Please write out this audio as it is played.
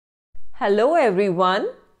Hello everyone.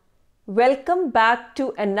 Welcome back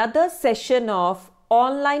to another session of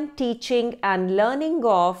online teaching and learning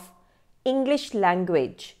of English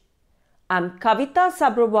language. I'm Kavita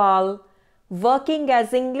Sabrawal, working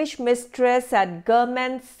as English mistress at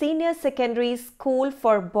Government Senior Secondary School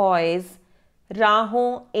for Boys,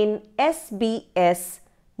 Rahon in SBS,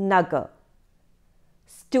 Nagar.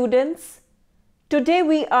 Students, today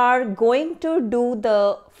we are going to do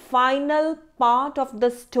the final part of the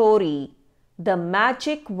story, The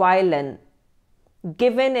Magic Violin,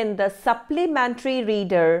 given in the supplementary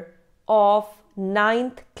reader of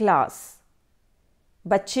 9th class.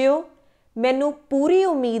 ਬੱਚਿਓ, ਮੈਨੂੰ ਪੂਰੀ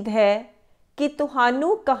ਉਮੀਦ ਹੈ ਕਿ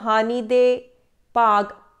ਤੁਹਾਨੂੰ ਕਹਾਣੀ ਦੇ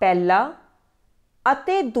ਭਾਗ ਪਹਿਲਾ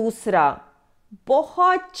ਅਤੇ ਦੂਸਰਾ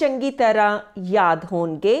ਬਹੁਤ ਚੰਗੀ ਤਰ੍ਹਾਂ ਯਾਦ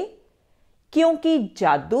ਹੋਣਗੇ ਕਿਉਂਕਿ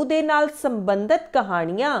ਜਾਦੂ ਦੇ ਨਾਲ ਸੰਬੰਧਿਤ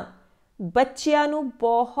ਕਹਾਣੀਆਂ ਬੱਚਿਆਂ ਨੂੰ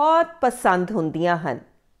ਬਹੁਤ ਪਸੰਦ ਹੁੰਦੀਆਂ ਹਨ।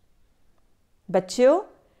 ਬੱਚਿਓ,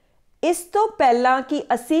 ਇਸ ਤੋਂ ਪਹਿਲਾਂ ਕਿ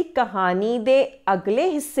ਅਸੀਂ ਕਹਾਣੀ ਦੇ ਅਗਲੇ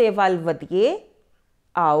ਹਿੱਸੇ ਵੱਲ ਵਧੀਏ,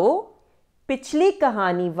 ਆਓ ਪਿਛਲੀ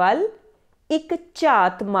ਕਹਾਣੀ ਵੱਲ ਇੱਕ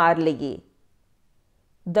ਝਾਤ ਮਾਰ ਲਈਏ।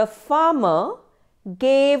 The farmer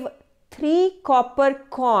gave 3 copper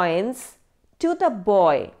coins to the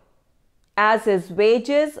boy as his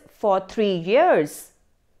wages for 3 years.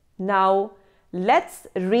 Now, let's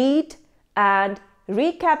read and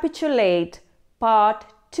recapitulate part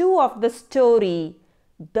 2 of the story,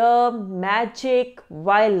 The Magic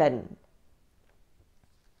Violin.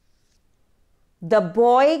 The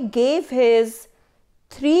boy gave his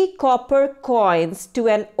 3 copper coins to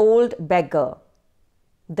an old beggar.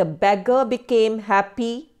 The beggar became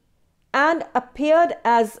happy and appeared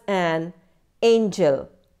as an angel.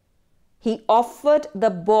 He offered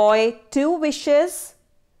the boy 2 wishes.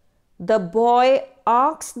 The boy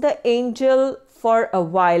asked the angel for a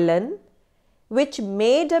violin, which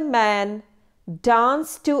made a man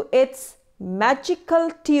dance to its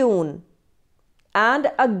magical tune,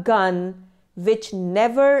 and a gun which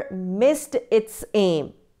never missed its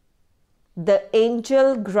aim. The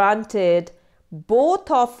angel granted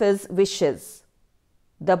both of his wishes.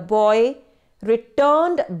 The boy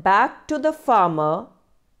returned back to the farmer.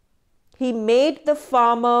 He made the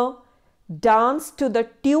farmer dance to the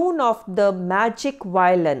tune of the magic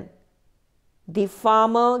violin. The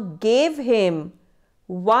farmer gave him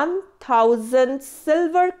 1,000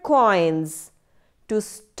 silver coins to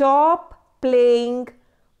stop playing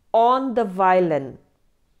on the violin.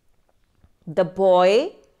 The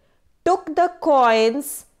boy took the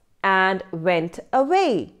coins and went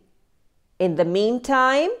away. In the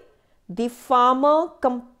meantime, the farmer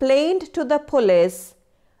complained to the police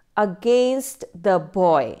against the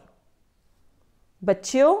boy.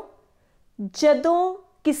 ਬੱਚਿਓ, ਜਦੋਂ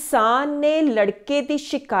ਕਿਸਾਨ ਨੇ ਲੜਕੇ ਦੀ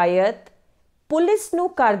ਸ਼ਿਕਾਇਤ police ਨੂੰ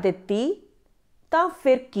ਕਰ ਦਿੱਤੀ ਤਾਂ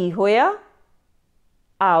ਫਿਰ ਕੀ ਹੋਇਆ?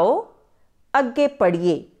 ਆਓ ਅੱਗੇ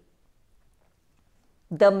ਪੜ੍ਹੀਏ।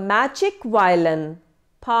 The Magic Violin,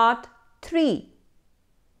 Part 3.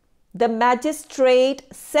 The magistrate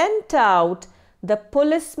sent out the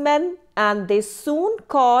policemen and they soon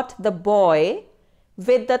caught the boy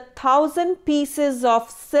with the 1,000 pieces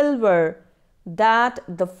of silver that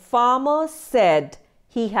the farmer said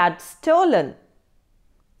he had stolen.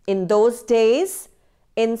 In those days,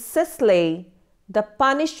 in Sicily, the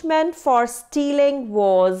punishment for stealing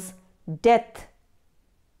was death.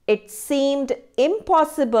 It seemed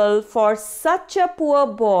impossible for such a poor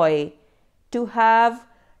boy to have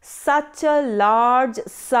such a large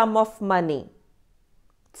sum of money.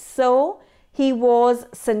 So he was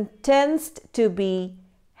sentenced to be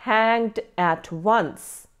hanged at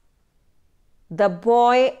once. The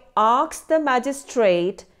boy asked the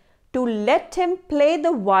magistrate to let him play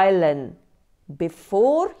the violin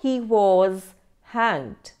before he was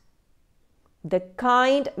hanged. The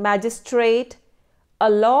kind magistrate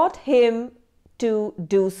allowed him to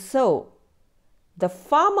do so. The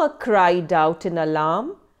farmer cried out in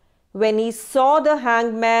alarm when he saw the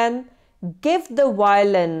hangman give the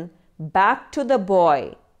violin back to the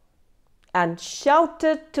boy and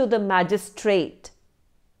shouted to the magistrate,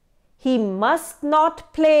 "He must not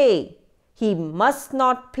play! He must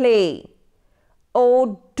not play!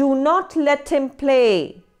 Oh, do not let him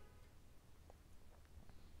play!"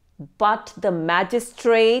 But the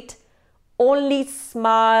magistrate only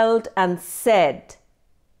smiled and said,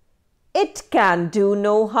 "It can do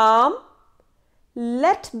no harm.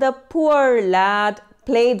 Let the poor lad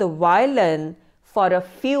play the violin for a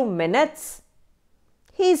few minutes.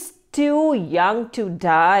 He's too young to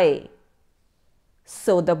die."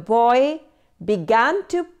 So the boy began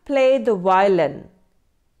to play the violin.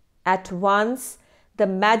 At once the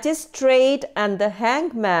magistrate and the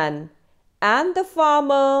hangman and the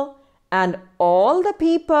farmer and all the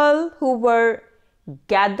people who were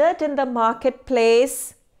gathered in the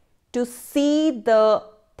marketplace to see the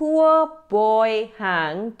poor boy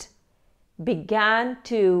hanged began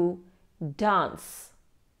to dance.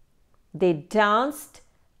 They danced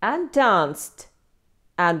and danced,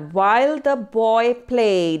 and while the boy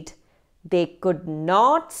played, they could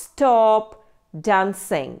not stop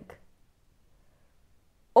dancing.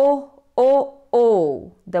 "Oh, oh,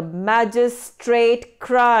 oh," the magistrate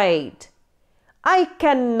cried. "I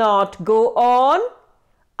cannot go on.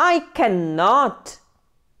 I cannot."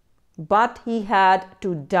 But he had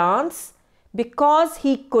to dance because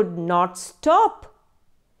he could not stop.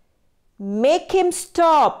 "Make him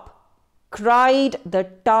stop," cried the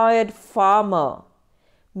tired farmer.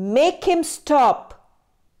 "Make him stop.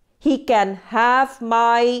 He can have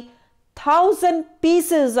my 1,000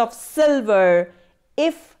 pieces of silver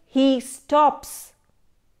if he stops."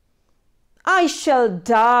 "I shall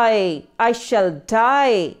die, I shall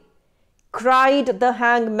die," cried the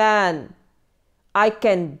hangman. "I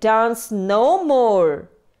can dance no more.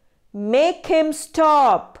 Make him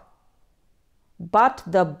stop." But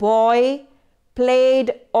the boy played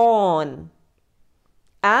on,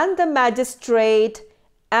 and the magistrate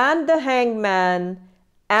and the hangman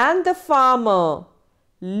and the farmer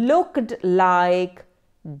looked like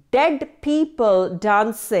dead people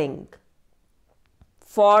dancing,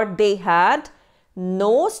 for they had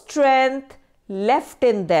no strength left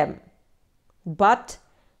in them, but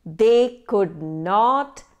they could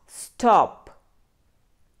not stop.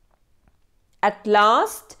 At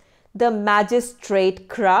last the magistrate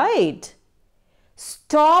cried,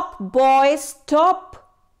 "Stop, boy, stop!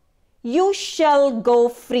 You shall go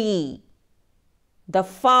free. The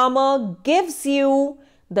farmer gives you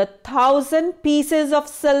the 1,000 pieces of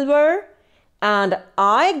silver, and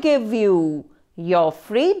I give you your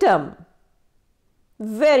freedom."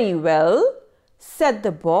 "Very well," said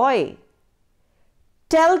the boy.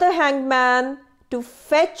 "Tell the hangman to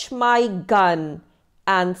fetch my gun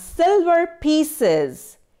and silver pieces,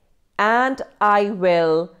 and I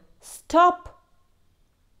will stop."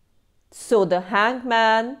 So the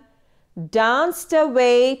hangman danced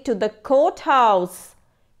away to the courthouse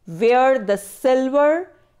where the silver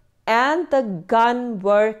and the gun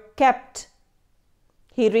were kept.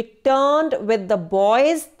 He returned with the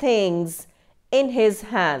boy's things in his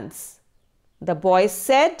hands. The boy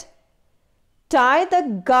said, "Tie the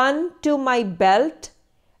gun to my belt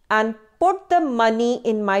and put the money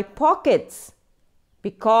in my pockets,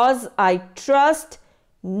 because I trust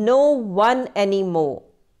no one anymore.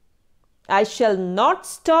 I shall not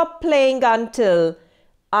stop playing until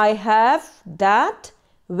I have that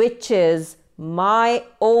which is my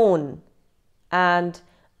own, and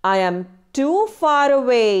I am too far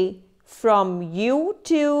away from you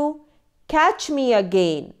to catch me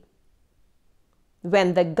again."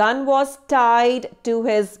 When the gun was tied to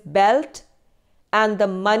his belt and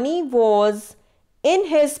the money was in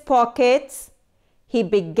his pockets, he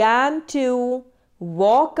began to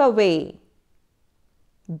walk away.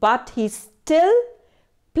 But he still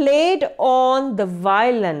played on the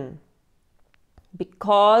violin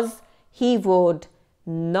because he would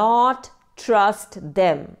not trust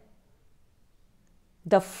them.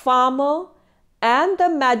 The farmer and the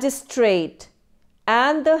magistrate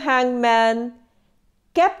and the hangman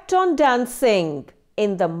kept on dancing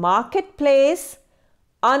in the marketplace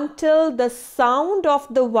until the sound of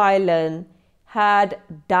the violin had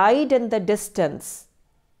died in the distance.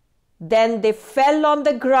 Then they fell on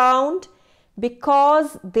the ground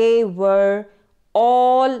because they were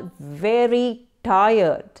all very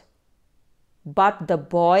tired. But the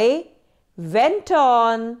boy went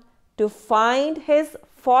on to find his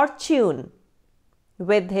fortune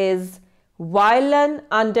with his violin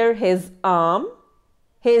under his arm,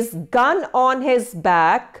 his gun on his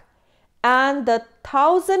back, and the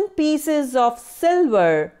 1,000 pieces of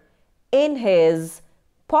silver in his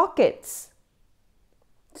pockets.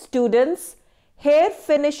 Students, here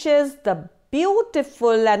finishes the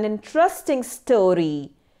beautiful and interesting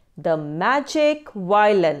story, The Magic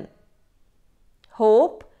Violin.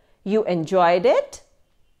 Hope you enjoyed it.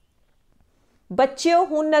 ਬੱਚਿਓ,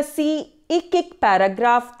 ਹੁਣ ਅਸੀਂ ਇੱਕ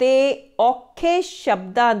paragraph ਦੇ ਔਖੇ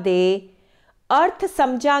ਸ਼ਬਦਾਂ ਦੇ ਅਰਥ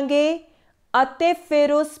ਸਮਝਾਂਗੇ ਅਤੇ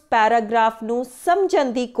ਫਿਰ ਉਸ ਪੈਰਾਗ੍ਰਾਫ ਨੂੰ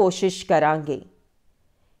ਸਮਝਣ ਦੀ ਕੋਸ਼ਿਸ਼ ਕਰਾਂਗੇ.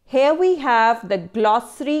 Here we have the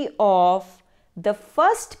glossary of the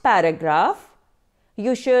first paragraph.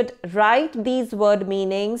 You should write these word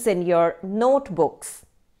meanings in your notebooks.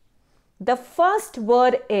 The first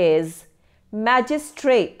word is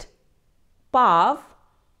magistrate. Pav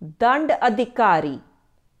Dand Adhikari.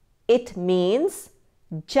 It means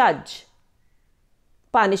judge.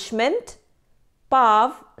 punishment,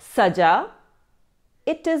 pav, saja.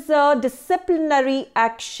 It is a disciplinary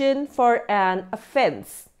action for an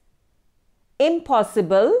offense.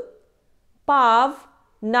 Impossible, pav,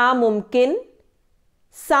 namumkin,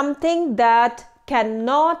 something that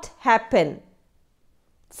cannot happen.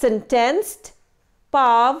 Sentenced,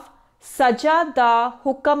 pav, saja da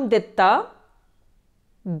hukam ditta,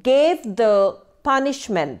 gave the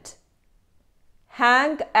punishment.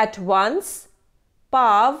 Hang at once,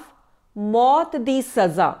 pav, maut di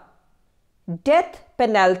saza, death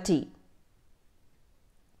penalty.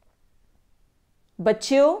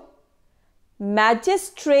 ਬੱਚਿਓ,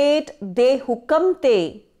 magistrate ਦੇ ਹੁਕਮ ਤੇ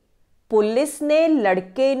police ਨੇ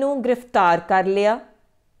ਲੜਕੇ ਨੂੰ ਗ੍ਰਿਫਤਾਰ ਕਰ ਲਿਆ।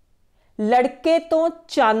 ਲੜਕੇ ਤੋਂ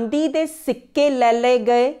ਚਾਂਦੀ ਦੇ ਸਿੱਕੇ ਲੈ ਲਏ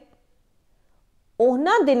ਗਏ।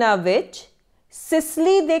 ਉਹਨਾਂ ਦਿਨਾਂ ਵਿੱਚ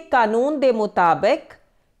ਸਿਸਲੀ ਦੇ ਕਾਨੂੰਨ ਦੇ ਮੁਤਾਬਕ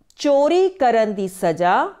ਚੋਰੀ ਕਰਨ ਦੀ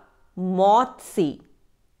ਸਜ਼ਾ ਮੌਤ ਸੀ।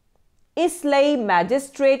 ਇਸ ਲਈ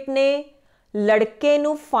ਮੈਜਿਸਟ੍ਰੇਟ ਨੇ ਲੜਕੇ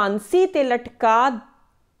ਨੂੰ ਫਾਂਸੀ ਤੇ ਲਟਕਾ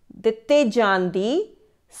ਦਿੱਤੇ ਜਾਣ ਦੀ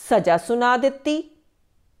ਸਜ਼ਾ ਸੁਣਾ ਦਿੱਤੀ।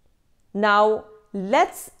 Now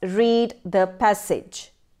let's read the passage.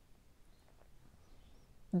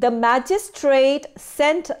 The magistrate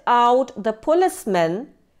sent out the policemen,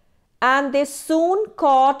 and they soon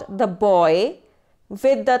caught the boy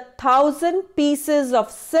with the 1,000 pieces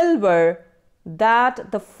of silver that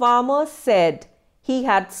the farmer said he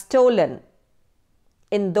had stolen.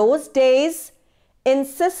 In those days, in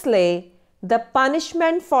Sicily, the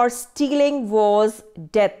punishment for stealing was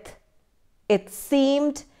death. It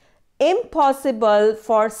seemed impossible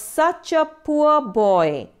for such a poor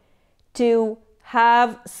boy to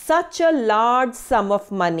have such a large sum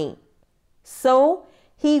of money. So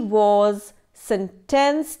he was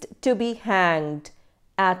sentenced to be hanged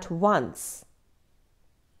at once.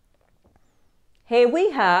 Here we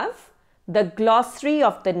have the glossary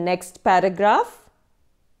of the next paragraph.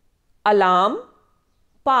 Alarm,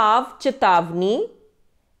 pav, chetavni.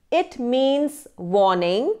 It means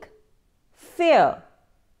warning, fear.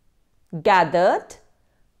 Gathered,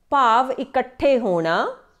 pav, ikatthe hona,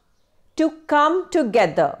 to come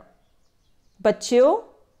together. ਬੱਚਿਓ,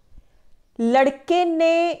 ਲੜਕੇ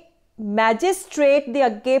ਨੇ magistrate ਦੇ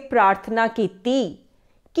ਅੱਗੇ ਪ੍ਰਾਰਥਨਾ ਕੀਤੀ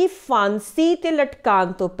ਕਿ ਫਾਂਸੀ ਤੇ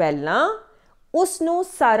ਲਟਕਾਉਣ ਤੋਂ ਪਹਿਲਾਂ ਉਸ ਨੂੰ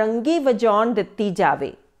ਸਾਰੰਗੀ ਵਜਾਉਣ ਦਿੱਤੀ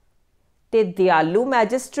ਜਾਵੇ ਤੇ ਦਿਆਲੂ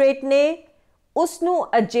ਮੈਜਿਸਟ੍ਰੇਟ ਨੇ ਉਸ ਨੂੰ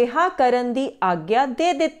ਅਜਿਹਾ ਕਰਨ ਦੀ ਆਗਿਆ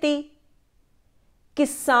ਦੇ ਦਿੱਤੀ।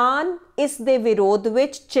 ਕਿਸਾਨ ਇਸ ਦੇ ਵਿਰੋਧ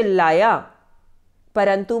ਵਿੱਚ ਚਿল্ਲਾਇਆ,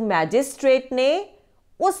 ਪਰੰਤੂ ਮੈਜਿਸਟ੍ਰੇਟ ਨੇ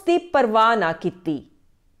ਉਸ ਦੀ ਪਰਵਾਹ ਨਾ ਕੀਤੀ।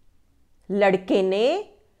 ਲੜਕੇ ਨੇ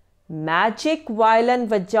ਮੈਜਿਕ ਵਾਇਲਨ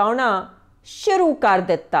ਵਜਾਉਣਾ ਸ਼ੁਰੂ ਕਰ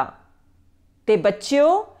ਦਿੱਤਾ ਤੇ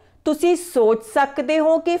ਬੱਚਿਓ, ਤੁਸੀਂ ਸੋਚ ਸਕਦੇ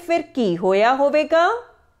ਹੋ ਕਿ ਫਿਰ ਕੀ ਹੋਇਆ ਹੋਵੇਗਾ।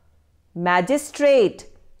 ਮੈਜਿਸਟ੍ਰੇਟ,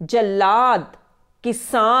 ਜੱਲਾਦ,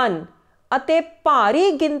 ਕਿਸਾਨ ਅਤੇ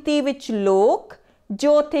ਭਾਰੀ ਗਿਣਤੀ ਵਿੱਚ ਲੋਕ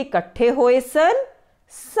ਜੋ ਉੱਥੇ ਇਕੱਠੇ ਹੋਏ ਸਨ,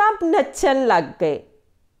 ਸਭ ਨੱਚਣ ਲੱਗ ਗਏ।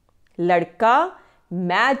 ਲੜਕਾ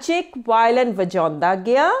ਮੈਜਿਕ ਵਾਇਲਨ ਵਜਾਉਂਦਾ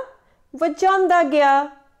ਗਿਆ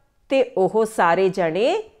ਤੇ ਉਹ ਸਾਰੇ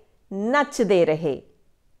ਜਣੇ ਨੱਚਦੇ ਰਹੇ।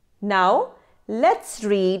 Now let's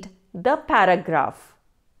read the paragraph.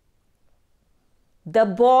 The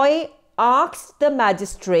boy asked the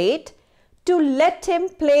magistrate to let him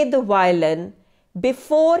play the violin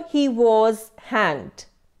before he was hanged.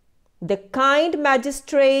 The kind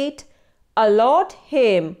magistrate allowed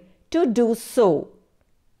him to do so.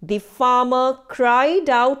 The farmer cried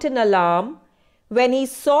out in alarm when he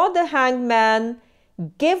saw the hangman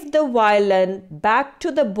give the violin back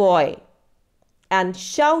to the boy and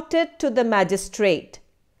shouted to the magistrate,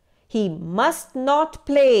 "He must not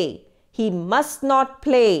play! He must not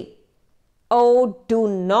play! Oh, do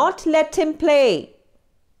not let him play!"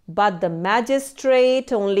 But the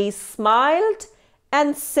magistrate only smiled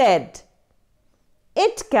and said,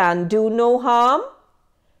 "It can do no harm.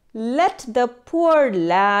 Let the poor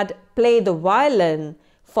lad play the violin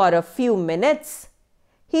for a few minutes.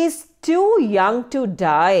 He is too young to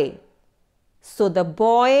die." So the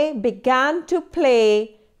boy began to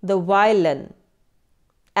play the violin.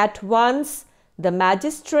 At once the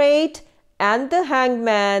magistrate and the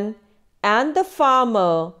hangman and the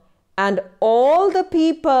farmer and all the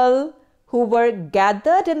people who were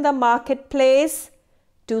gathered in the marketplace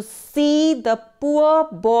to see the poor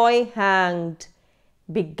boy hanged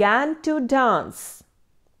began to dance.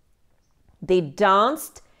 They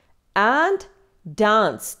danced and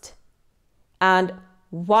danced, and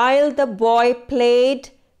while the boy played,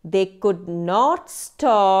 they could not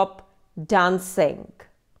stop dancing.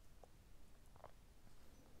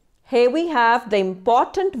 Here we have the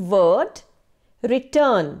important word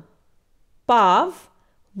return. Pav,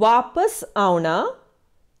 वापस आउना,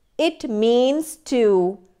 it means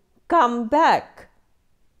to come back.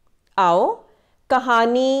 आओ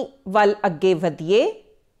कहानी ਵੱਲ ਅੱਗੇ ਵਧੀਏ।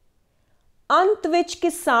 अंत विच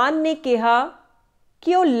किसान ने कहा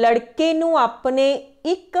कि ਉਹ लड़के ਨੂੰ ਆਪਣੇ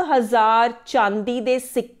 1000 ਚਾਂਦੀ ਦੇ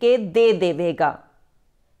ਸਿੱਕੇ ਦੇ ਦੇਵੇਗਾ।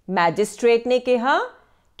 ਮੈਜਿਸਟ੍ਰੇਟ ਨੇ ਕਿਹਾ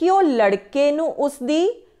ਕਿ ਉਹ ਲੜਕੇ ਨੂੰ ਉਸਦੀ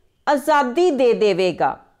ਆਜ਼ਾਦੀ ਦੇ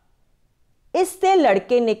ਦੇਵੇਗਾ। ਇਸ ਤੇ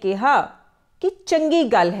ਲੜਕੇ ਨੇ ਕਿਹਾ ਕਿ ਚੰਗੀ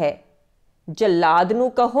ਗੱਲ ਹੈ, ਜੱਲਾਦ ਨੂੰ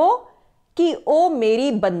ਕਹੋ ਕਿ ਉਹ ਮੇਰੀ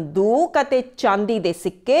ਬੰਦੂਕ ਅਤੇ ਚਾਂਦੀ ਦੇ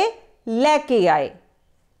ਸਿੱਕੇ ਲੈ ਕੇ ਆਏ,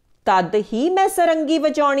 ਤਦ ਹੀ ਮੈਂ ਸਰੰਗੀ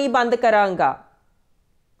ਵਜਾਉਣੀ ਬੰਦ ਕਰਾਂਗਾ।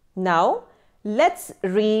 Now let's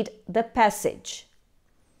read the passage.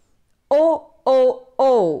 Oh, oh,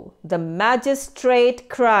 oh, the magistrate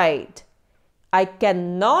cried. I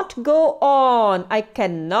cannot go on, I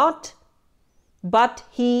cannot. But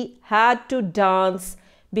he had to dance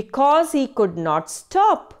because he could not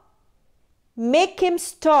stop. Make him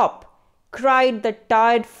stop, cried the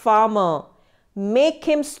tired farmer. Make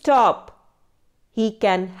him stop. He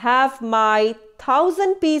can have my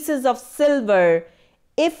 1,000 pieces of silver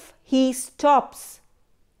if he stops.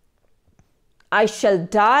 I shall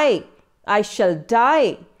die, I shall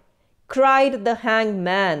die, cried the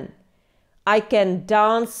hangman. I can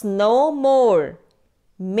dance no more.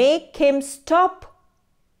 Make him stop.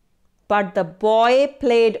 But the boy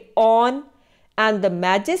played on, and the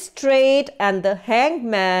magistrate and the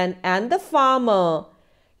hangman and the farmer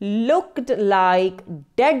looked like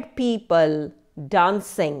dead people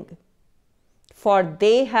dancing, for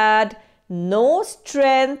they had no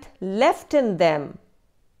strength left in them,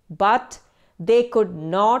 but they could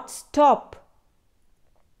not stop.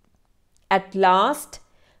 At last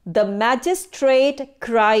the magistrate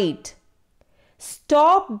cried,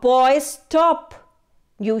 Stop, boy, stop!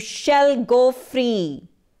 You shall go free.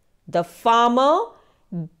 The farmer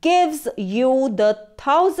gives you the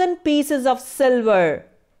 1,000 pieces of silver,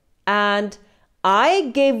 and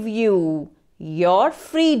I give you your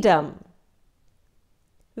freedom.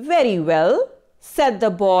 Very well, said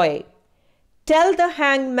the boy. Tell the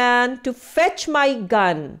hangman to fetch my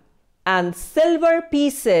gun and silver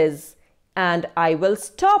pieces, and I will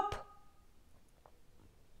stop.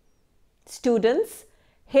 Students,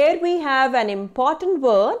 here we have an important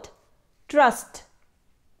word, trust.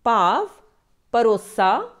 Pav,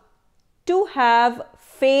 parosa, to have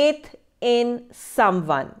faith in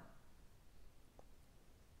someone.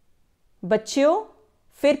 ਬੱਚਿਓ,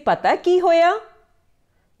 ਫਿਰ ਪਤਾ ਕੀ ਹੋਇਆ?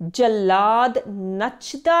 ਜੱਲਾਦ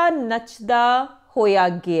ਨੱਚਦਾ ਨੱਚਦਾ ਹੋਇਆ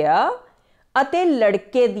ਗਿਆ ਅਤੇ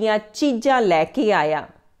ਲੜਕੇ ਦੀਆਂ ਚੀਜ਼ਾਂ ਲੈ ਕੇ ਆਇਆ।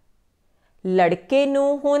 ਲੜਕੇ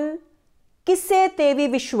ਨੂੰ ਹੁਣ ਕਿਸੇ ਤੇ ਵੀ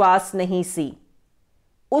ਵਿਸ਼ਵਾਸ ਨਹੀਂ ਸੀ।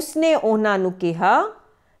 ਉਸਨੇ ਉਹਨਾਂ ਨੂੰ ਕਿਹਾ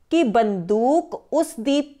ਕਿ ਬੰਦੂਕ ਉਸ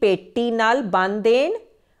ਦੀ ਪੇਟੀ ਨਾਲ ਬੰਨ੍ਹ ਦੇਣ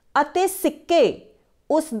ਅਤੇ ਸਿੱਕੇ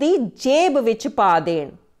ਉਸ ਦੀ ਜੇਬ ਵਿੱਚ ਪਾ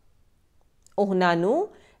ਦੇਣ। ਉਹਨਾਂ ਨੂੰ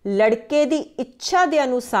ਲੜਕੇ ਦੀ ਇੱਛਾ ਦੇ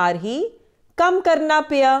ਅਨੁਸਾਰ ਹੀ ਕੰਮ ਕਰਨਾ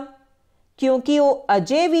ਪਿਆ, ਕਿਉਂਕਿ ਉਹ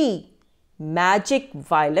ਅਜੇ ਵੀ ਮੈਜਿਕ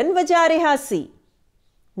ਵਾਇਲਨ ਵਜਾ ਰਿਹਾ ਸੀ।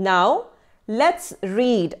 Now let's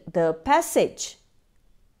read the passage.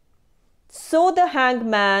 So the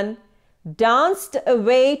hangman danced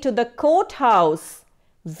away to the courthouse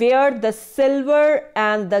where the silver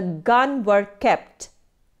and the gun were kept.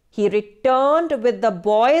 He returned with the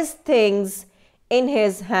boy's things in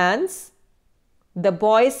his hands. The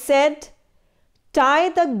boy said, Tie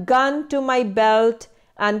the gun to my belt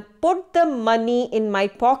and put the money in my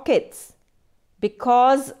pockets,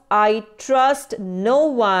 because I trust no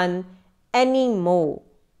one any more.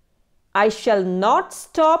 I shall not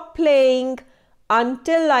stop playing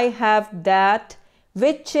until I have that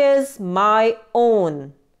which is my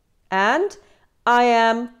own, and I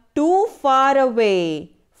am too far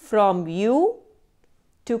away from you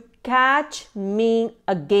to catch me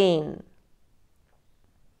again.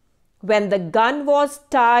 When the gun was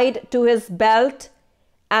tied to his belt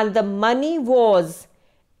and the money was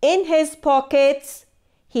in his pockets,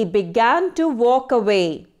 he began to walk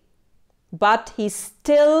away, but he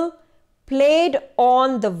still played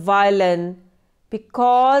on the violin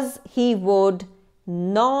because he would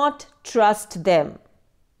not trust them.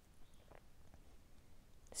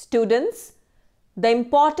 Students, the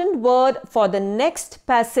important word for the next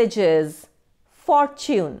passage is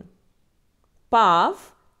fortune. Pav,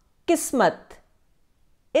 Kismat.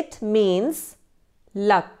 It means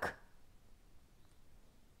luck.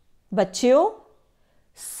 ਬੱਚਿਓ,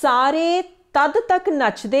 ਸਾਰੇ ਤਦ ਤੱਕ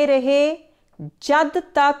ਨੱਚਦੇ ਰਹੇ ਜਦ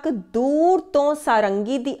ਤੱਕ ਦੂਰ ਤੋਂ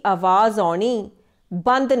ਸਾਰੰਗੀ ਦੀ ਆਵਾਜ਼ ਆਉਣੀ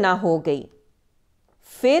ਬੰਦ ਨਾ ਹੋ ਗਈ।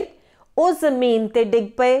 ਫਿਰ ਉਹ ਜ਼ਮੀਨ ਤੇ ਡਿੱਗ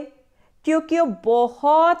ਪਏ ਕਿਉਂਕਿ ਉਹ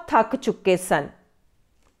ਬਹੁਤ ਥੱਕ ਚੁੱਕੇ ਸਨ।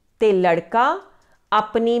 ਤੇ ਲੜਕਾ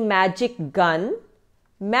ਆਪਣੀ ਮੈਜਿਕ ਗਨ,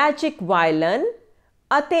 ਮੈਜਿਕ ਵਾਇਲਨ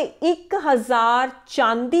ਅਤੇ 1000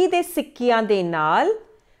 ਚਾਂਦੀ ਦੇ ਸਿੱਕਿਆਂ ਦੇ ਨਾਲ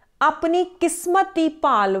ਆਪਣੀ ਕਿਸਮਤ ਦੀ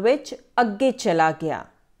ਭਾਲ ਵਿੱਚ ਅੱਗੇ ਚਲਾ ਗਿਆ।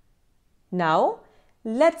 Now,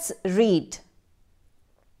 let's read.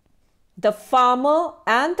 The farmer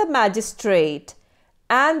and the magistrate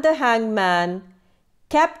and the hangman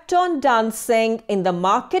kept on dancing in the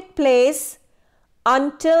marketplace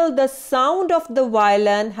until the sound of the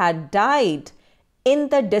violin had died in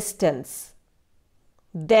the distance.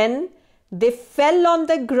 Then they fell on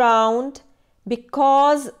the ground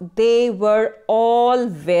because they were all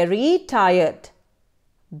very tired.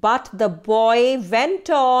 But the boy went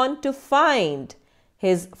on to find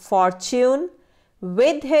his fortune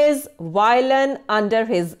with his violin under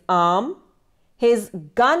his arm, his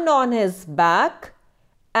gun on his back,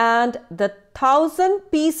 and the 1000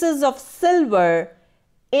 pieces of silver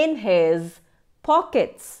in his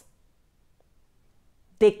pockets.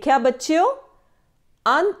 ਦੇਖਿਆ ਬੱਚਿਓ,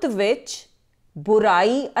 ਅੰਤ ਵਿੱਚ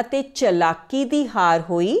ਬੁਰਾਈ ਅਤੇ ਚਲਾਕੀ ਦੀ ਹਾਰ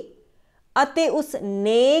ਹੋਈ ਅਤੇ ਉਸ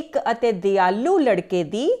ਨੇਕ ਅਤੇ ਦਿਆਲੂ ਲੜਕੇ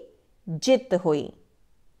ਦੀ ਜਿੱਤ ਹੋਈ।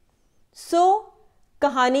 ਸੋ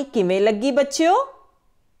ਕਹਾਣੀ ਕਿਵੇਂ ਲੱਗੀ ਬੱਚਿਓ?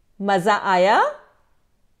 ਮਜ਼ਾ ਆਇਆ?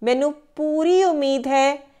 ਮੈਨੂੰ ਪੂਰੀ ਉਮੀਦ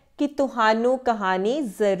ਹੈ ਕਿ ਤੁਹਾਨੂੰ ਕਹਾਣੀ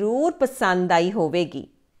ਜ਼ਰੂਰ ਪਸੰਦ ਆਈ ਹੋਵੇਗੀ।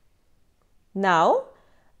 Now,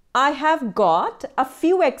 I have got a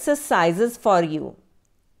few exercises for you.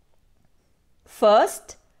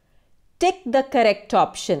 First, tick the correct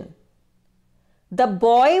option. The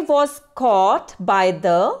boy was caught by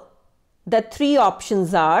the three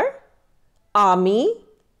options are army,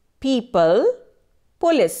 people,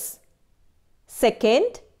 police.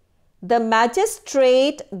 Second, the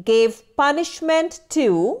magistrate gave punishment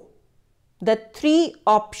to, the three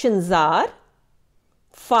options are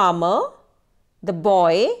farmer, the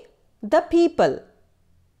boy, the people.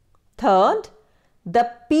 Third, the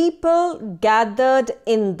people gathered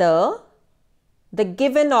in the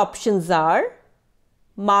given options are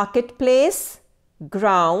marketplace,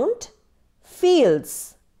 ground,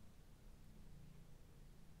 fields.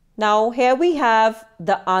 Now here we have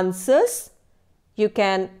the answers. You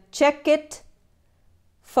can check it.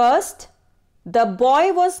 First, the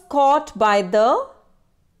boy was caught by the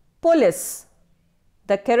police.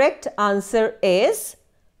 The correct answer is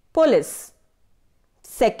police.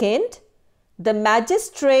 Second, the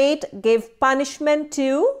magistrate gave punishment to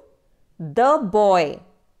the boy.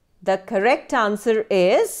 The correct answer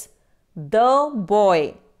is the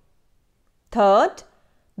boy. Third,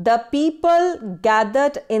 the people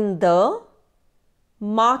gathered in the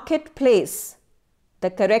marketplace.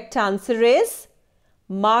 The correct answer is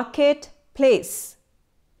marketplace.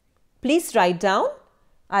 Please write down.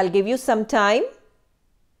 I'll give you some time.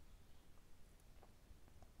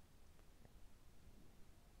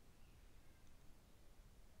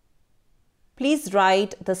 Please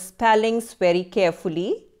write the spellings very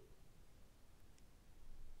carefully.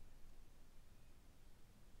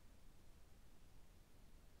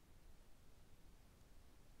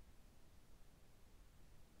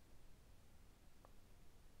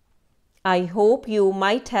 I hope you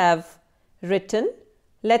might have written.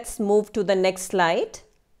 Let's move to the next slide.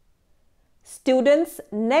 Students,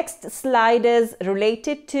 next slide is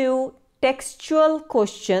related to textual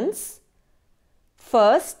questions.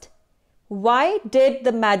 First, why did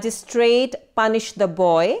the magistrate punish the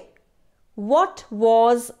boy? What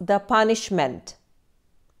was the punishment?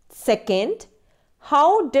 Second,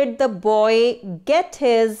 how did the boy get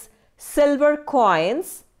his silver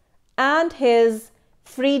coins and his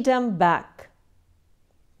freedom back?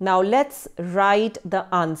 Now let's write the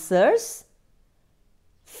answers.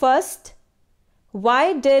 First,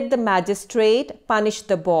 why did the magistrate punish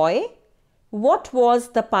the boy? What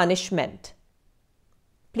was the punishment?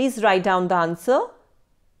 Please write down the answer.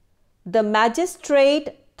 The magistrate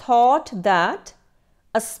thought that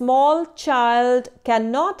a small child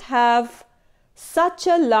cannot have such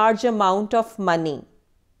a large amount of money.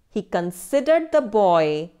 He considered the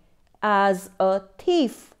boy as a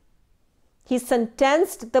thief. He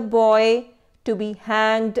sentenced the boy to be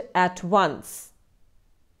hanged at once.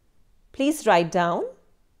 Please write down.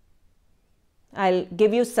 I'll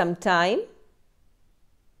give you some time.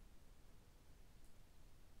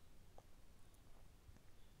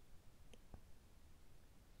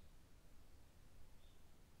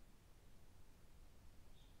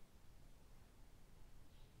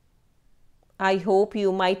 I hope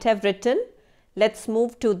you might have written. Let's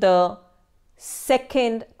move to the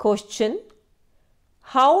second question.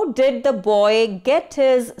 How did the boy get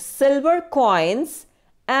his silver coins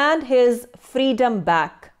and his freedom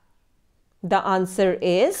back? The answer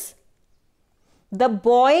is the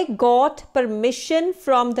boy got permission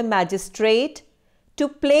from the magistrate to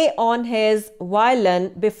play on his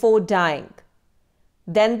violin before dying.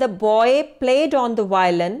 Then the boy played on the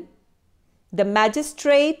violin. The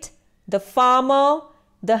magistrate, the farmer,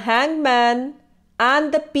 the hangman,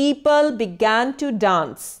 and the people began to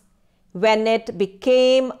dance. When it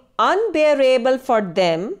became unbearable for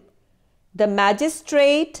them, the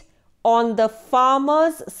magistrate, on the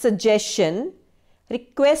farmer's suggestion,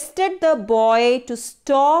 requested the boy to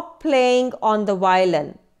stop playing on the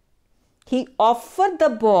violin. He offered the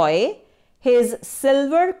boy his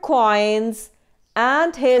silver coins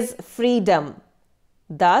and his freedom.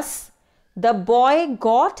 Thus, the boy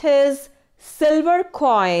got his silver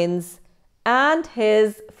coins and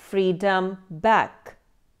his freedom back.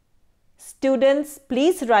 Students,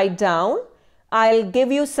 please write down. I'll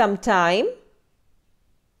give you some time.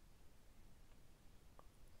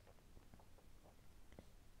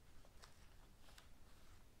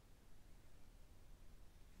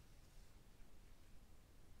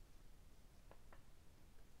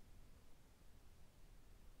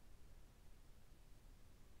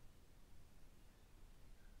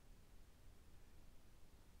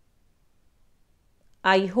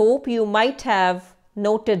 I hope you might have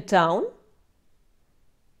noted down.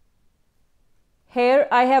 Here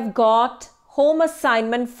I have got home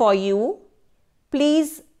assignment for you.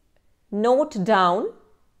 Please note down.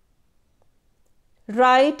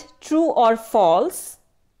 Write true or false.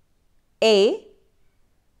 A.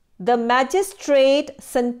 The magistrate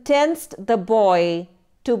sentenced the boy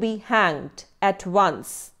to be hanged at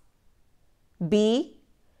once. B.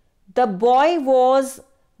 The boy was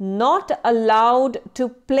not allowed to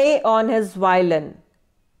play on his violin.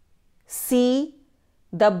 C.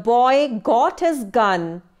 The boy got his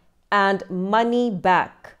gun and money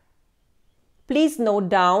back. Please note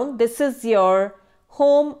down, this is your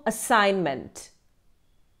home assignment.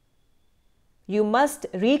 You must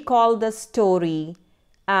recall the story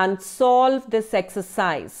and solve this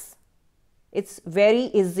exercise. It's very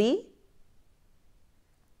easy.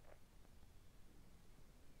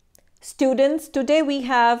 Students, today we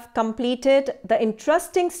have completed the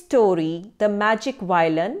interesting story, The Magic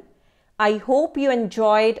Violin. I hope you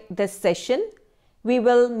enjoyed this session. We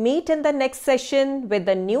will meet in the next session with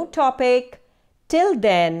a new topic. Till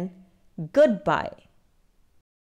then, goodbye.